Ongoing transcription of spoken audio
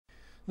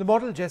The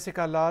model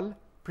Jessica Lal,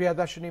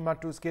 Priyadarshini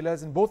Mattoo's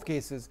killers, in both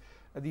cases,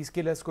 these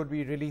killers could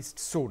be released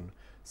soon.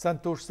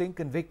 Santosh Singh,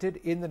 convicted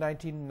in the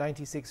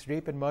 1996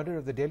 rape and murder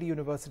of the Delhi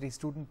University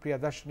student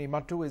Priyadarshini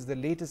Mattoo, is the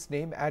latest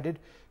name added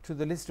to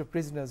the list of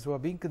prisoners who are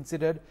being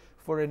considered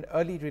for an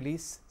early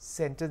release.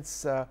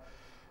 Sentence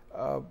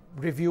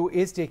review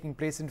is taking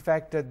place. In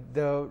fact,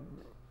 the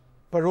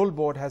parole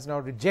board has now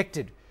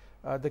rejected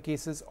the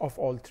cases of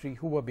all three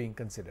who were being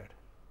considered.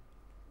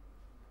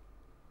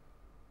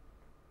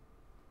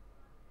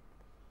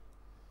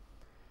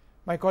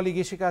 My colleague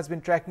Ishika has been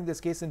tracking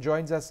this case and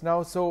joins us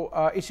now. So,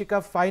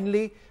 Ishika,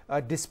 finally,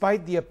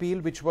 despite the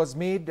appeal which was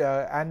made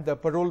and the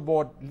parole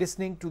board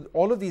listening to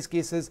all of these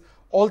cases,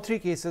 all three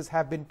cases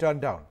have been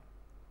turned down.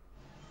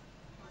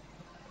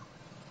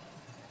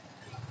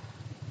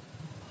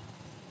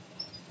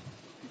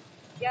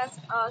 Yes,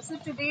 so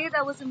today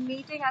there was a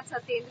meeting at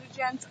Satyendra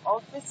Jain's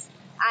office,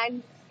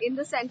 and in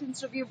the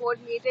sentence review board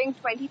meeting,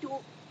 22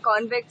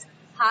 convicts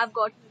have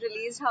gotten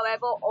released.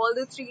 However, all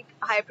the three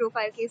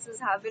high-profile cases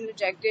have been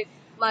rejected.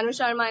 Manu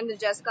Sharma in the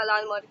Jessica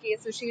Lal murder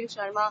case, Sushil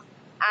Sharma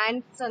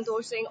and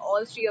Santosh Singh,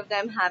 all three of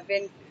them have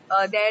been,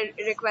 their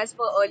requests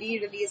for early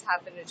release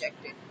have been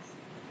rejected.